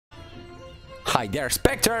Hi there,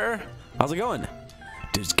 Spectre! How's it going?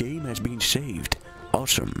 This game has been saved.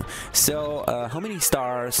 Awesome. So, how many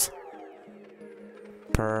stars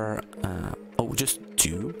per... oh, just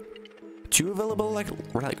two? Two available, like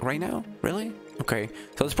right now? Really? Okay.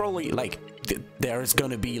 So it's probably, like, there's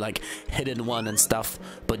gonna be, like, hidden one and stuff.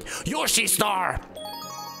 But, Yoshi star!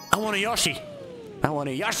 I want a Yoshi! I want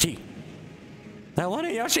a Yoshi! I want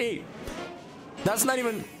a Yoshi! That's not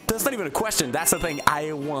even a question. That's the thing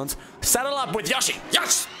I want. Settle up with Yoshi.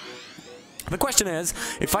 Yes. The question is,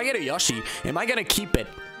 if I get a Yoshi, am I gonna keep it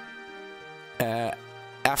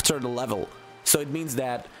after the level? So it means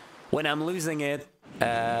that when I'm losing it,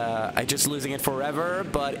 I just losing it forever.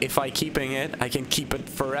 But if I keeping it, I can keep it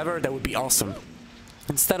forever. That would be awesome.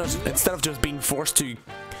 Instead of just being forced to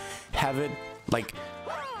have it like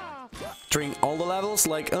during all the levels,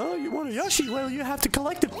 like, oh, you want a Yoshi? Well, you have to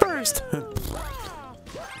collect it first.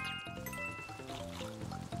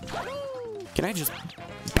 Can I just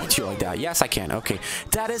beat you like that? Yes, I can. Okay,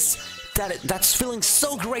 that's feeling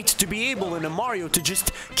so great to be able in a Mario to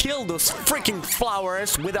just kill those freaking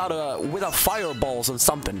flowers without fireballs and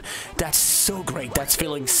something. That's so great. That's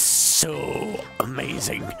feeling so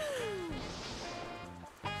amazing.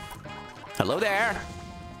 Hello there.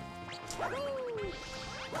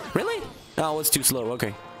 Really? Oh, it's too slow.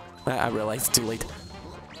 Okay, I realized it's too late.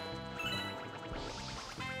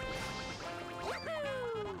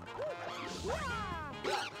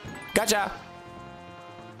 Gotcha!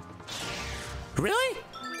 Really?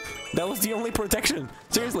 That was the only protection.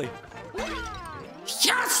 Seriously.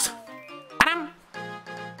 Yes! Adam!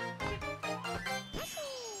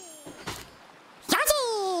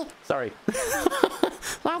 Yoshi! Sorry.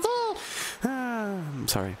 I'm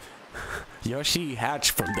sorry. Yoshi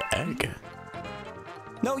hatched from the egg.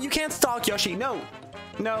 No, you can't stalk, Yoshi. No!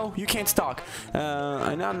 No, you can't stalk.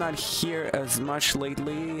 I know I'm not here as much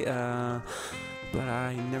lately. But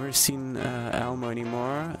I never seen Elmo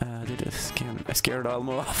anymore. Did I scared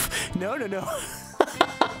Elmo off? No.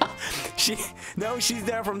 She's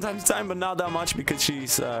there from time to time, but not that much because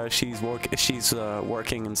she's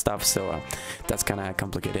working and stuff. So that's kind of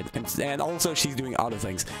complicated, and also she's doing other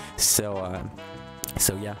things. So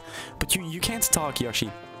yeah. But you can't talk,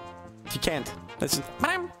 Yoshi. You can't. That's just...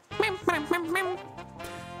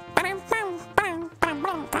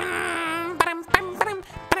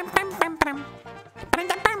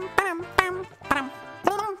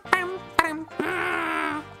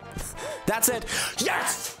 That's it.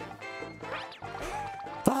 Yes!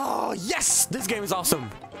 Oh, yes! This game is awesome.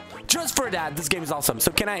 Just for that, this game is awesome.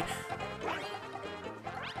 So can I...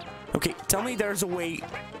 Okay, tell me there's a way...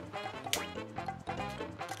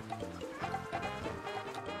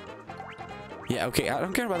 Yeah, okay, I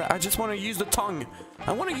don't care about that. I just want to use the tongue.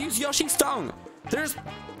 I want to use Yoshi's tongue. There's...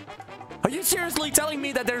 Are you seriously telling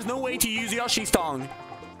me that there's no way to use Yoshi's tongue?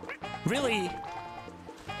 Really?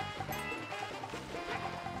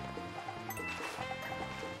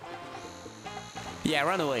 Yeah,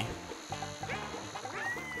 run away.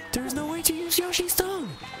 There's no way to use Yoshi's tongue.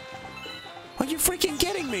 Are you freaking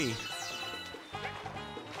kidding me?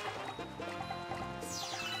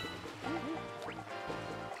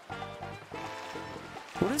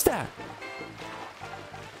 What is that?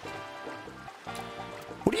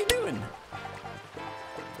 What are you doing?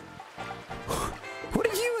 What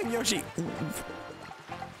are you and Yoshi?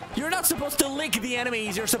 You're not supposed to lick the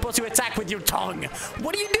enemies. You're supposed to attack with your tongue.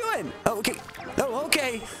 What are you doing? Oh, okay. Oh,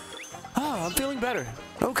 okay. Oh, I'm feeling better.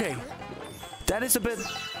 Okay. That is a bit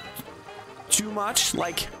too much.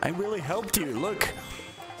 Like, I really helped you. Look.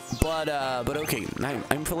 But okay.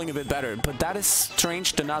 I'm feeling a bit better. But that is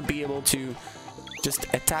strange to not be able to just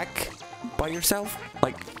attack by yourself.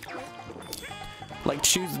 Like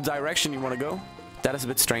choose the direction you want to go. That is a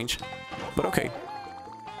bit strange. But okay.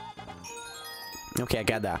 Okay, I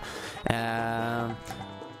get that.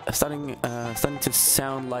 Starting to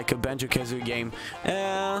sound like a Banjo-Kazooie game.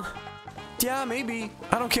 Yeah, maybe.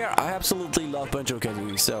 I don't care. I absolutely love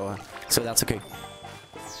Banjo-Kazooie, so that's okay.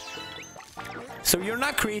 So you're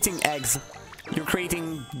not creating eggs. You're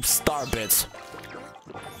creating star bits.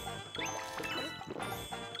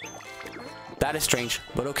 That is strange,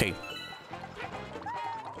 but okay.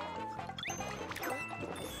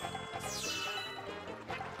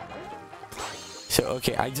 So,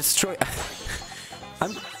 okay, I destroy...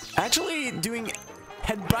 I'm actually doing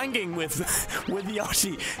headbanging with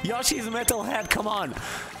Yoshi. Yoshi's a metalhead, come on.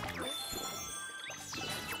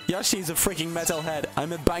 Yoshi's a freaking metalhead.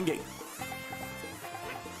 I'm headbanging.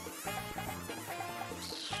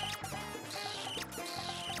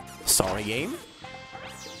 Sorry, game?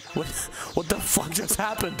 What the fuck just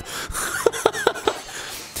happened?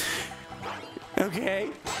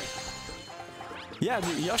 Okay. Yeah,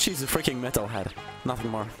 Yoshi's a freaking metalhead.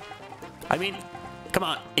 Nothing more. I mean, come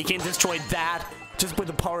on, he can destroy that just with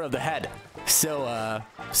the power of the head. So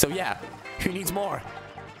yeah, who needs more?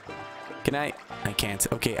 Can I? I can't.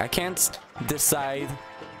 Okay, I can't decide.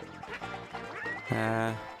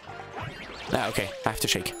 Okay, I have to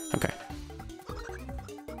shake. Okay.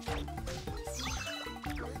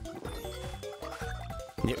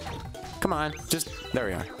 Yep. Come on, just there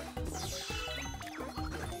we are.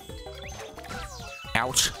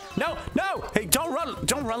 Ouch. No, no! Hey, don't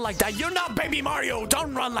run like that. You're not Baby Mario.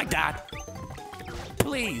 Don't run like that.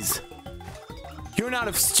 Please. You're not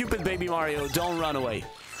a stupid Baby Mario. Don't run away.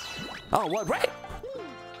 Oh, what? Right?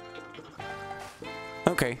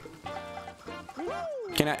 Okay.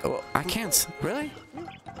 Can I? Oh, I can't. Really?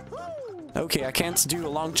 Okay, I can't do a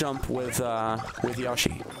long jump with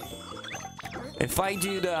Yoshi. If I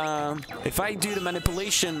do the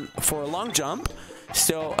manipulation for a long jump,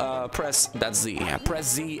 so press Z. Yeah,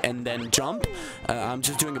 press Z and then jump. I'm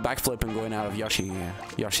just doing a backflip and going out of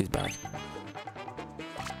Yoshi's back.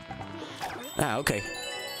 Ah, okay.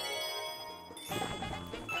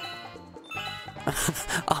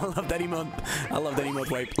 I love that emote. I love that emote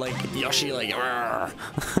wipe. Like Yoshi, like. Ah!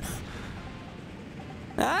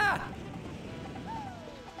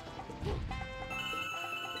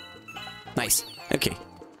 Nice. Okay.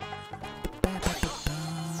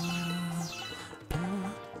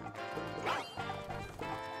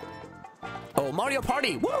 Oh, Mario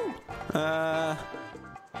Party! Woo!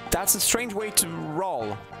 That's a strange way to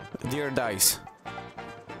roll, dear dice.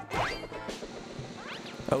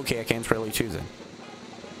 Okay, I can't really choose it.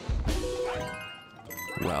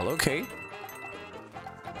 Well, okay.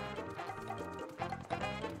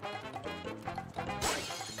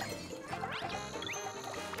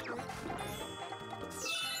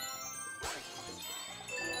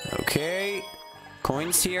 Okay.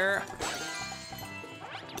 Coins here.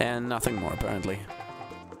 And nothing more, apparently.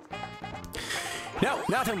 No,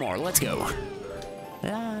 nothing more. Let's go.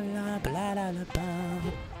 La, la, blah, la, la, blah.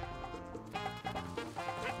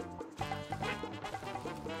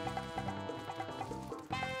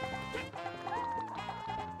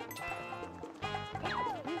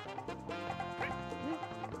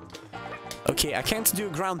 Okay, I can't do a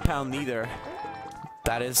ground pound either.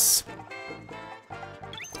 That is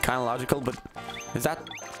kind of logical, but is that...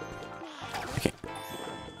 Okay.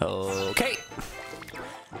 Okay.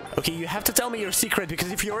 Okay, you have to tell me your secret,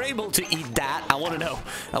 because if you're able to eat that, I want to know.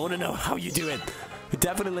 I want to know how you do it. I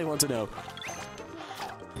definitely want to know.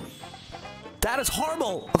 That is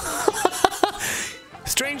horrible!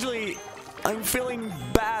 Strangely, I'm feeling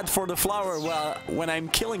bad for the flower when I'm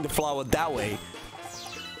killing the flower that way.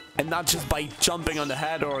 And not just by jumping on the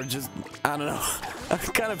head or just, I don't know. I'm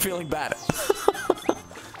kind of feeling bad.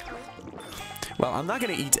 Well, I'm not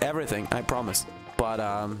gonna eat everything, I promise. But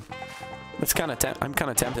it's kind of I'm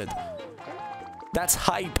kind of tempted. That's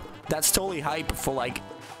hype. That's totally hype for like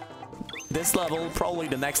this level, probably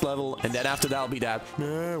the next level, and then after that will be that.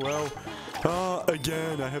 Yeah, well,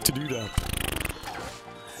 again, I have to do that.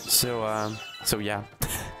 So yeah.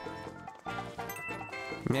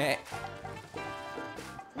 Meh.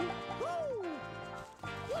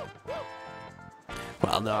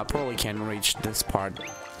 Well, no, I probably can't reach this part.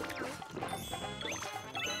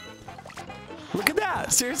 Look at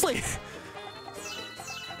that! Seriously!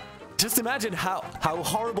 Just imagine how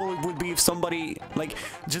horrible it would be if somebody, like,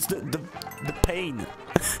 just the pain.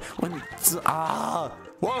 When,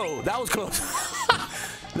 whoa, that was close.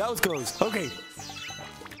 That was close. Okay.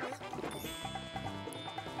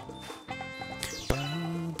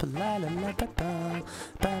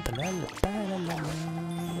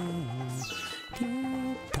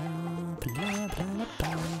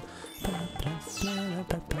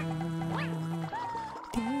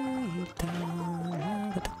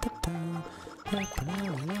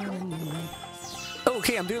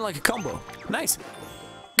 Okay, I'm doing like a combo. Nice.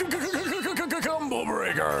 Combo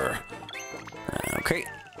breaker. Okay.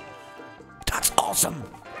 That's awesome.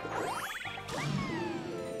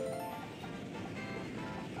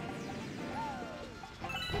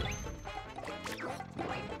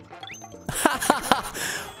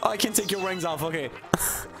 I can take your rings off. Okay.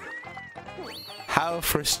 How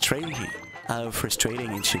frustrating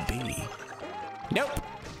it should be. Nope.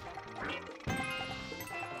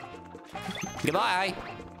 Goodbye.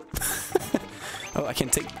 Oh, I can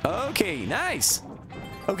take... Okay, nice.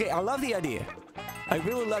 Okay, I love the idea. I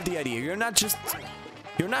really love the idea. You're not just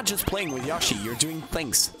playing with Yoshi. You're doing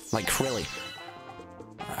things. Like, really.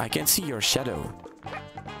 I can see your shadow.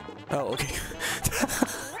 Oh, okay.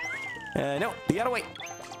 No, the other way.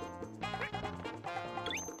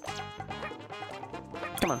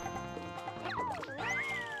 Come on.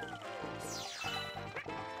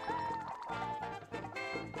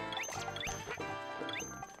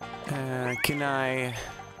 Can I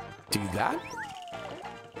do that?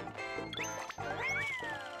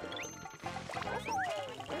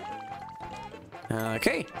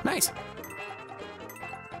 Okay, nice.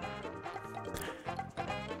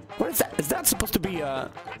 What is that? Is that supposed to be,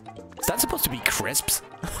 is that supposed to be crisps?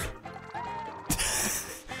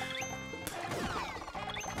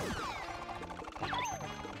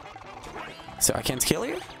 So I can't kill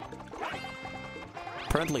you?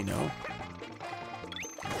 Apparently no.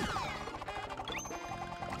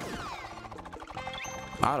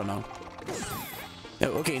 I don't know.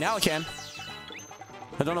 Oh, okay, now I can.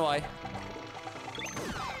 I don't know why.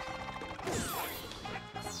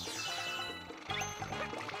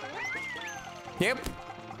 Yep.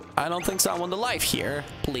 I don't think so. I want the life here.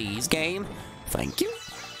 Please, game. Thank you.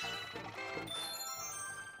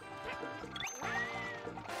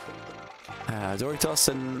 Doritos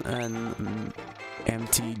and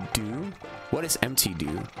Empty Do. What is Empty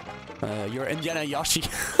Do? You're Indiana Yoshi.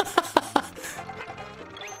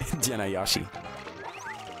 Indiana Yoshi.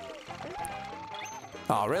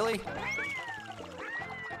 Oh, really?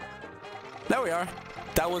 There we are.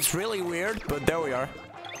 That was really weird, but there we are.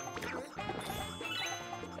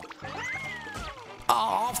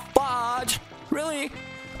 Oh, fudge! Really?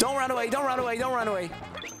 Don't run away, don't run away, don't run away.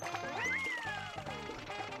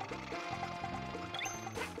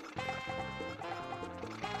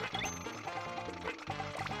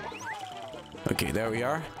 Okay, there we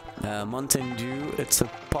are. Mountain Dew, it's a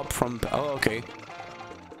pop from... Oh, okay.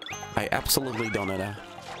 I absolutely don't know that.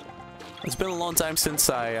 It's been a long time since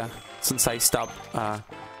I stopped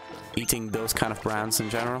eating those kind of brands in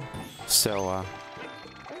general. So,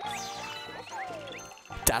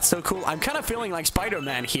 that's so cool. I'm kind of feeling like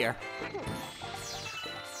Spider-Man here.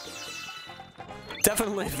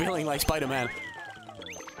 Definitely feeling like Spider-Man.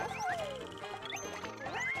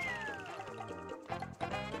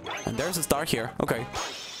 And there's a star here. Okay.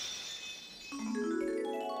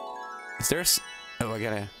 Is there... Oh,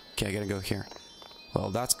 okay, I gotta go here.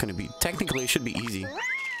 Well, that's gonna be... Technically, it should be easy.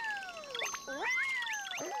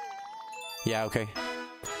 Yeah, okay.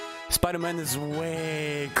 Spider-Man is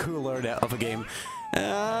way cooler of a game.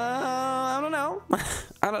 I don't know.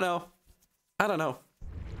 I don't know. I don't know.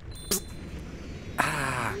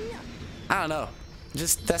 I don't know.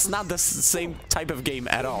 Just, that's not the same type of game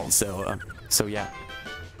at all, so yeah.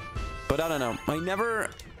 But I don't know. I never...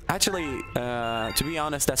 Actually, to be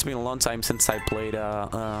honest, that's been a long time since I played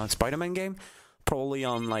a Spider-Man game. Probably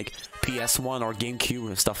on, like, PS1 or GameCube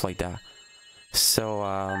and stuff like that.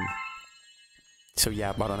 So, so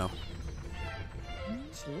yeah, but I don't know.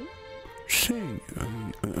 Say, I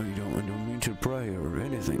don't mean to pry or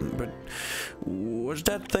anything, but what's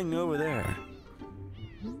that thing over there?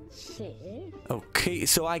 Okay,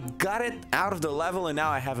 so I got it out of the level and now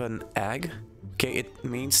I have an egg. Okay, it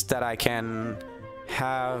means that I can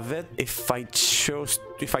have it if I choose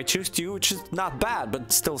to, which is not bad,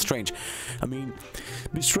 but still strange. I mean,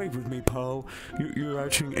 be straight with me, Paul. You're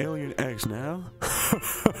hatching alien eggs now?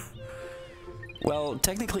 Well,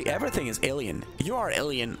 technically everything is alien. You are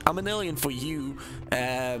alien. I'm an alien for you.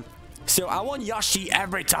 So I want Yoshi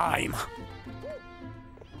every time.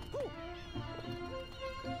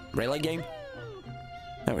 Really, game?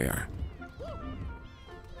 There we are.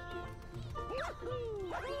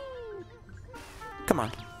 Come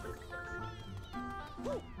on.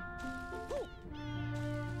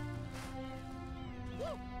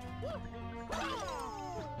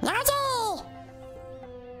 Nozzle!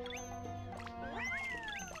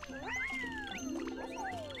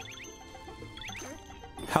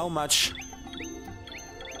 How much?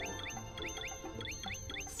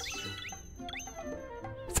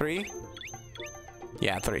 Three?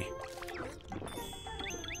 Yeah, 3.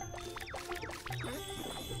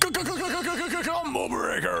 Combo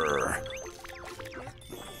breaker!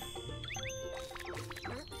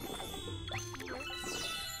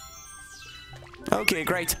 Okay,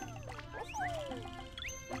 great.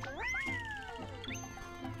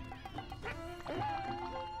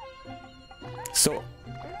 So,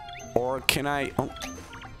 or can I... Oh,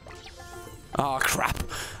 oh crap.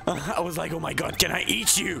 I was like, oh my god, can I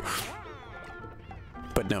eat you?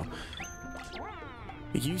 But no.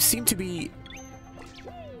 You seem to be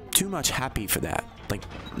too much happy for that. Like,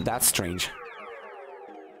 that's strange.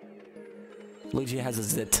 Luigi has a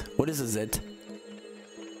zit. What is a zit?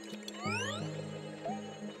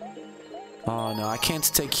 Oh no, I can't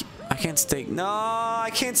stake no, I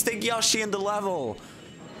can't stake Yoshi in the level.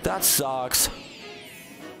 That sucks.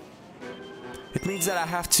 It means that I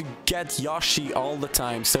have to get Yoshi all the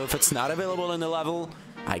time, so if it's not available in the level,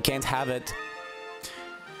 I can't have it.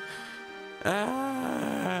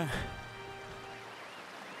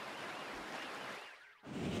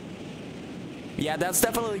 Yeah, that's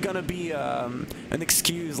definitely gonna be an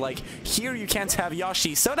excuse. Like, here you can't have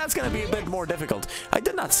Yoshi, so that's gonna be a bit more difficult. I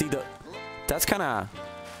did not see the... That's kinda...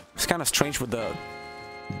 It's kinda strange with the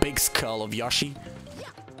big skull of Yoshi.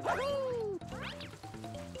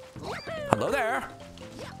 Hello there!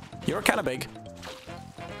 You're kinda big.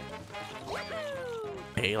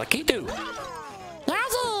 Hey, Lakitu!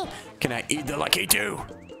 Can I eat the Lakitu?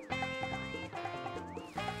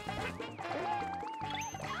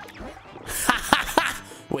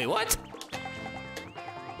 Wait, what?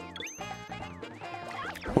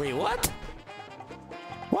 Wait, what?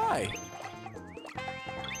 Why?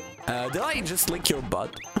 Did I just lick your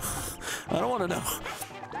butt? I don't want to know.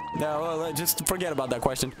 No, well, just forget about that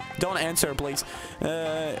question. Don't answer, please.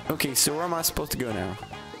 Okay, so where am I supposed to go now?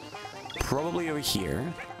 Probably over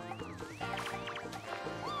here.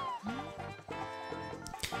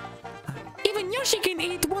 Even Yoshi can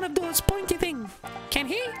eat one of those pointy things. Can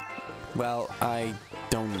he? Well, I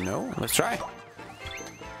don't know. Let's try.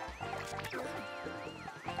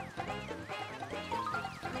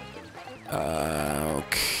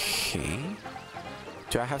 Okay.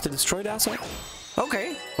 Do I have to destroy that side?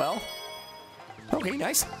 Okay, well. Okay,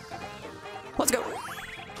 nice. Let's go.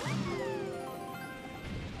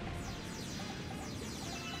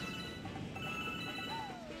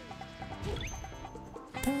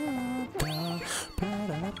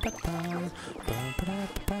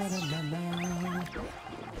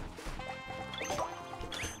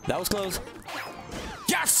 That was close.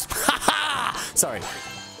 Yes! Haha! Sorry.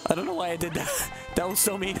 I don't know why I did that. That was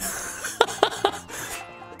so mean.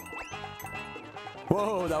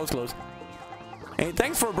 Whoa, that was close. Hey,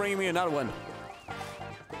 thanks for bringing me another one.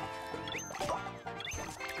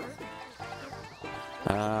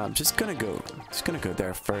 I'm just gonna go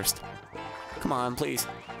there first. Come on, please.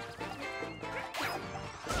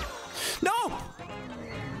 No!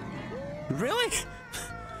 Really?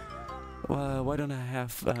 Why don't I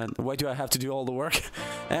have? Why do I have to do all the work?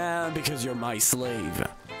 Because you're my slave.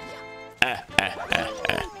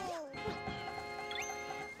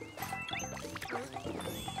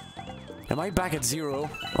 Am I back at 0?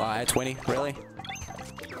 Well, at 20, really?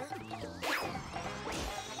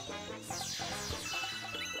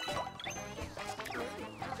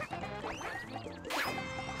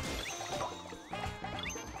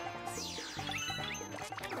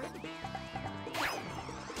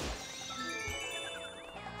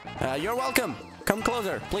 You're welcome. Come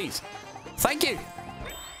closer, please. Thank you.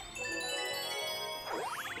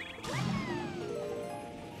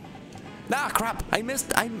 Ah, crap.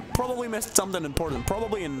 I probably missed something important.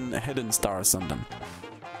 Probably in Hidden Star or something.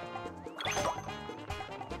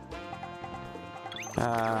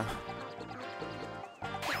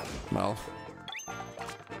 Well.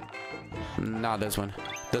 Not this one.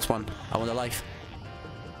 This one. I want a life.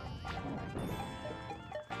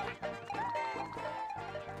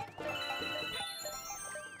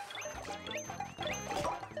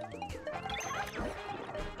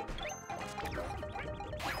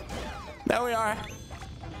 There we are.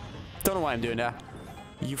 Don't know why I'm doing that.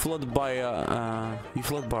 You floated by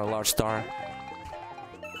a large star.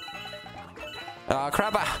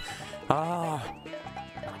 Crap! Ah!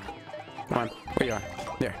 Come on, where you are?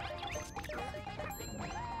 There.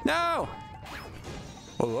 No!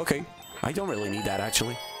 Oh, okay. I don't really need that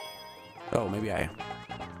actually. Oh, maybe I.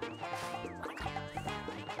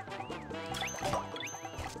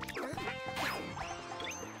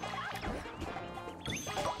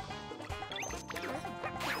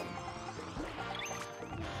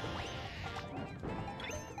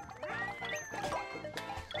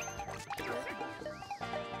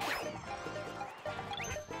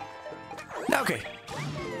 Okay.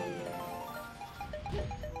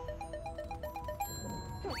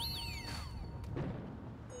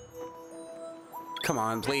 Come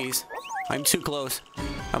on, please. I'm too close.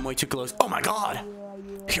 I'm way too close. Oh my god!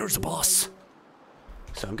 Here's the boss.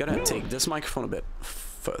 So I'm gonna take this microphone a bit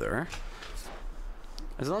further.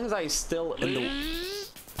 As long as I still in the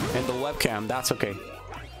webcam, that's okay.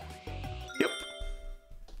 Yep.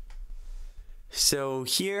 So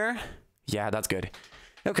here, yeah, that's good.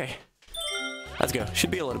 Okay. Let's go. Should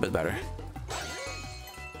be a little bit better.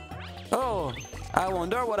 Oh, I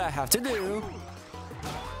wonder what I have to do.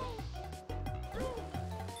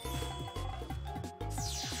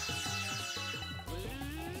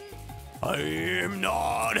 I am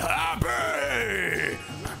not happy.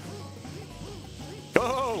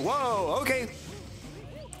 Oh, whoa, okay.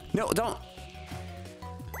 No, don't.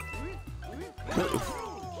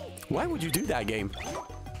 Why would you do that, game?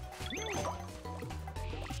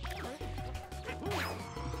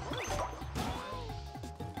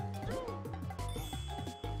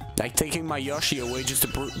 Like taking my Yoshi away just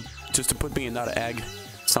to put me another egg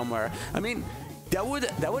somewhere. I mean, that would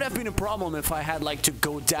have been a problem if I had like to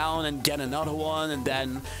go down and get another one, and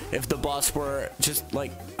then if the boss were just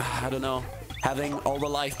like, I don't know, having all the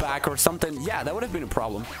life back or something. Yeah, that would have been a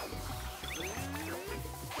problem.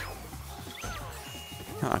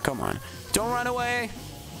 Ah, come on. Don't run away!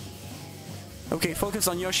 Okay, focus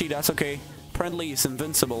on Yoshi, that's okay. Apparently he's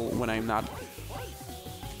invincible when I'm not.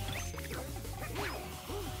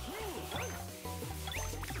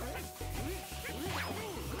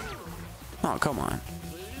 Oh, come on.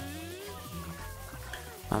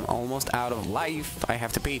 I'm almost out of life. I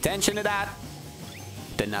have to pay attention to that.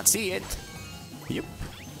 Did not see it. Yep.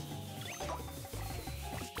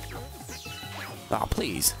 Oh,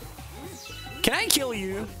 please. Can I kill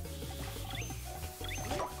you?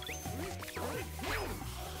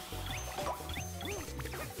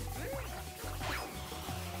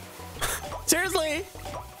 Seriously?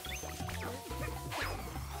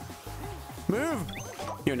 Move!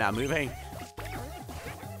 You're not moving.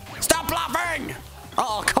 Stop bluffing!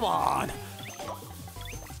 Oh, come on!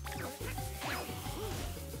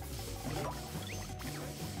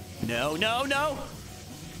 No, no, no!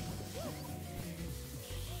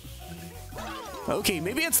 Okay,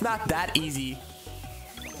 maybe it's not that easy.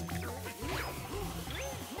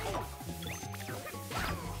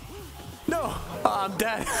 No! Oh, I'm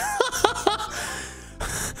dead.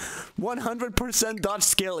 100% dodge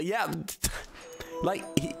skill. Yeah. Like,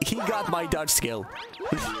 he got my dodge skill.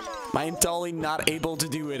 I'm totally not able to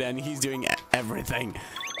do it, and he's doing everything.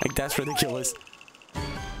 Like, that's ridiculous.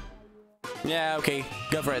 Yeah, okay.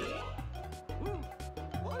 Go for it.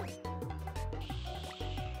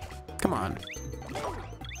 Come on.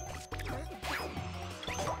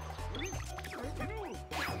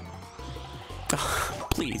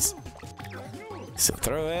 Please. So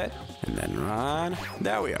throw it, and then run.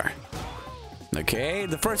 There we are. Okay,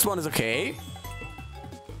 the first one is okay.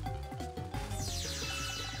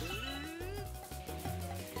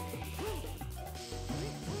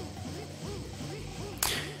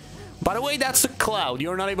 By the way, that's the Cloud.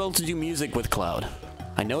 You're not able to do music with Cloud.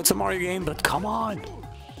 I know it's a Mario game, but come on.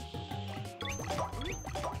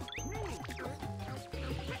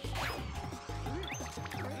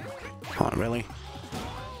 Oh, really?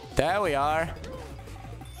 There we are.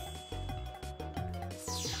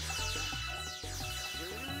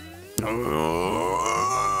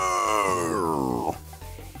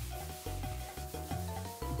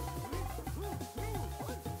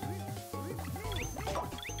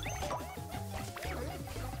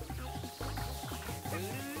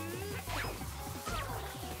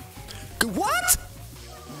 What?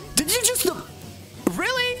 Did you just...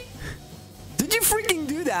 Really? Did you freaking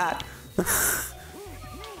do that?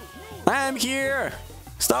 I'm here!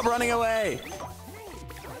 Stop running away!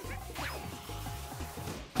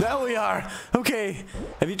 There we are! Okay,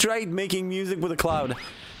 have you tried making music with a Cloud?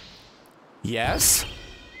 Yes?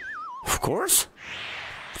 Of course?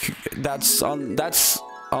 That's on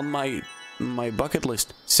my bucket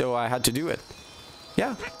list, so I had to do it.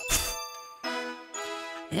 Yeah.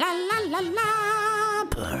 La la la la.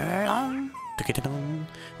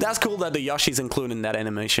 That's cool that the Yoshi's included in that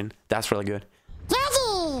animation. That's really good.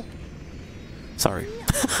 Yoshi! Sorry.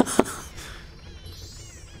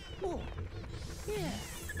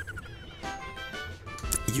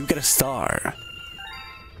 You get a star.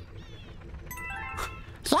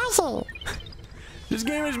 Yoshi! This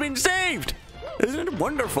game has been saved! Isn't it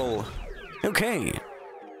wonderful? Okay.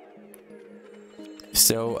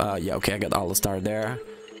 So, yeah, okay, I got all the stars there.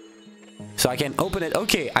 So I can open it.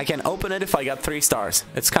 Okay, I can open it if I got 3 stars.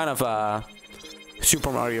 It's kind of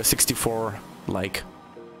Super Mario 64 like.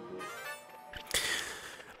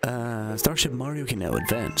 Starship Mario can now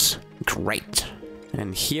advance. Great.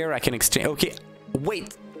 And here I can exchange. Okay,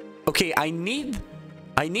 wait. Okay, I need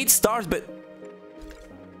stars, but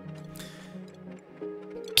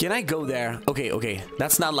can I go there? Okay, okay.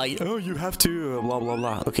 That's not like, oh, you have to blah blah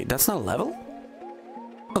blah. Okay, that's not a level.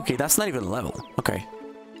 Okay, that's not even a level. Okay.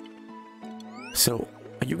 So,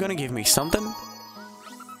 are you gonna give me something?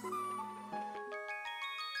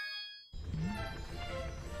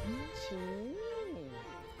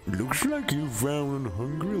 Looks like you found a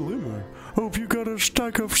hungry lemur. Hope you got a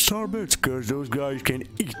stack of star bits, cause those guys can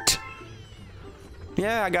eat.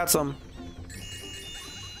 Yeah, I got some.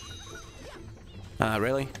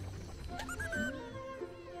 Really?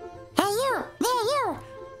 Hey you! There you!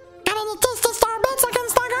 Got any tasty star bits I can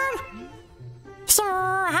snack on? So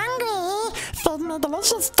hungry! Feed me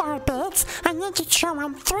delicious star bits. I need to show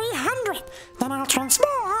I'm 300. Then I'll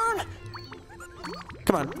transform.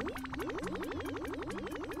 Come on.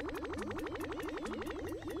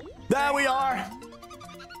 There we are.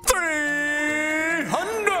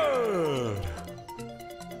 300.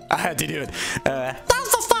 I had to do it.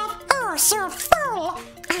 That's just that. Oh, so full.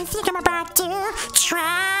 I think I'm about to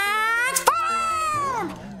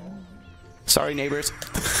transform. Sorry, neighbors.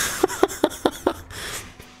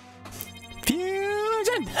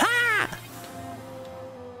 Fusion. Ha!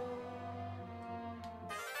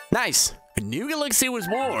 Nice. A new galaxy was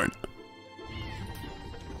born.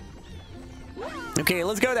 Okay,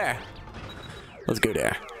 let's go there. Let's go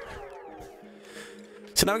there.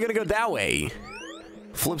 So now we're gonna go that way.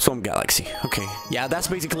 Flipstorm Galaxy. Okay. Yeah, that's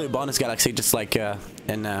basically a bonus galaxy, just like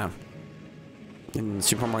in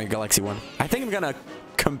Super Mario Galaxy 1. I think I'm gonna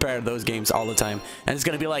compare those games all the time, and it's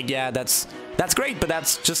gonna be like, yeah, that's great, but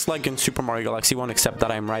that's just like in Super Mario Galaxy 1, except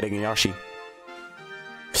that I'm riding a Yoshi.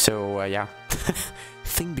 So yeah.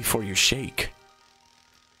 Think before you shake.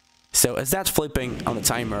 So is that flipping on a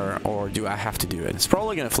timer, or do I have to do it? It's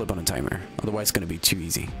probably gonna flip on a timer, otherwise it's gonna be too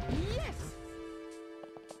easy.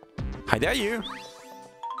 Hi there, you.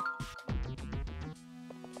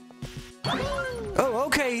 Oh,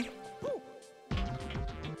 okay.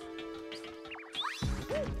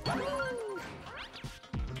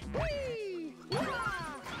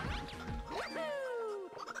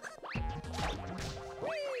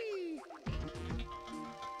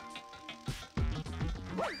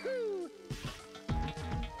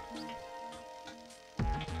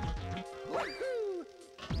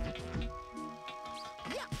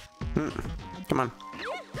 Come on.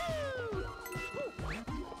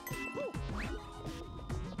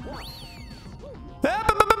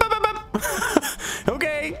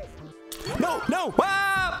 Okay. No, no.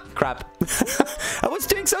 Ah! Crap. I was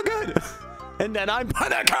doing so good. And then I'm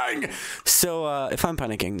panicking. So if I'm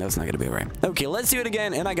panicking, that's not gonna be right. Okay, let's do it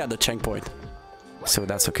again. And I got the checkpoint. So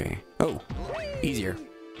that's okay. Oh, easier.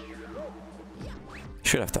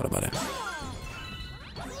 Should have thought about it.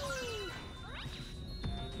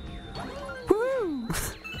 Woo!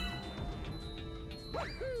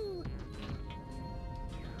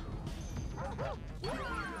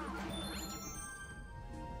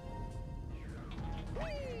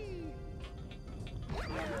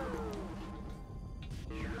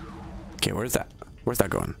 Okay, where's that? Where's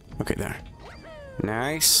that going? Okay, there.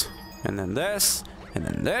 Nice. And then this, and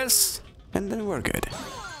then this, and then we're good.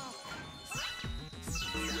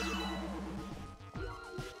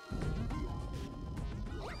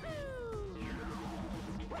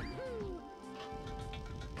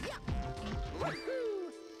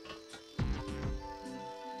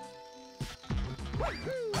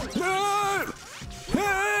 No!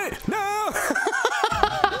 Hey! No!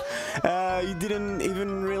 You didn't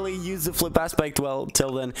even really use the flip aspect well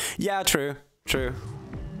till then. Yeah, true. True.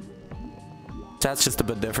 That's just a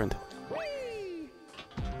bit different.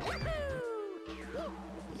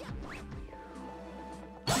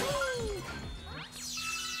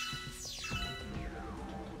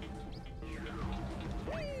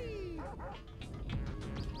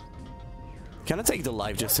 Can I take the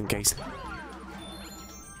life just in case?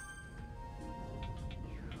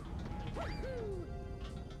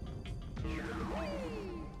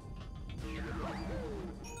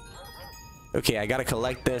 Okay, I gotta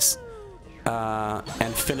collect this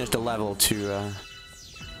and finish the level to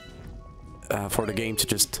for the game to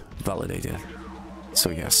just validate it.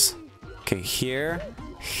 So yes. Okay, here,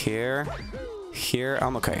 here, here.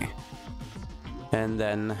 I'm okay. And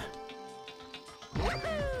then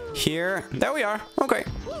here. There we are. Okay.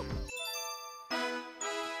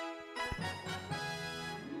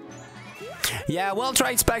 Yeah, well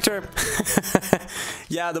tried, Spectre.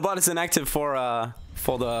 Yeah, the bot is inactive for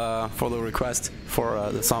the request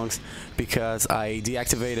for the songs because I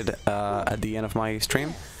deactivated at the end of my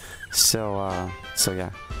stream. So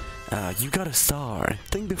yeah. You got a star.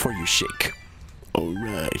 Think before you shake. All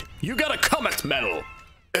right. You got a comet medal.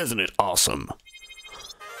 Isn't it awesome?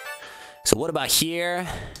 So what about here?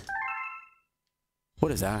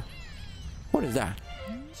 What is that? What is that?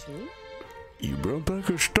 You brought back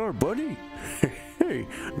a star, buddy. Hey,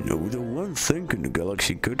 know the one thing in the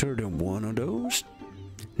galaxy gooder than one of those?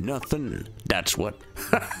 Nothing. That's what.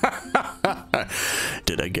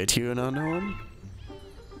 Did I get you another one?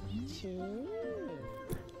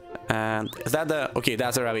 And is that the? Okay,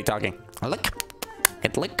 that's the rabbit talking. Look,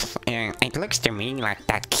 it looks to me like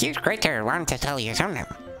that cute critter wanted to tell you something.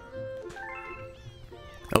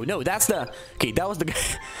 Oh no, that's the. Okay, that was the guy.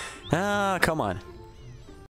 Ah, come on.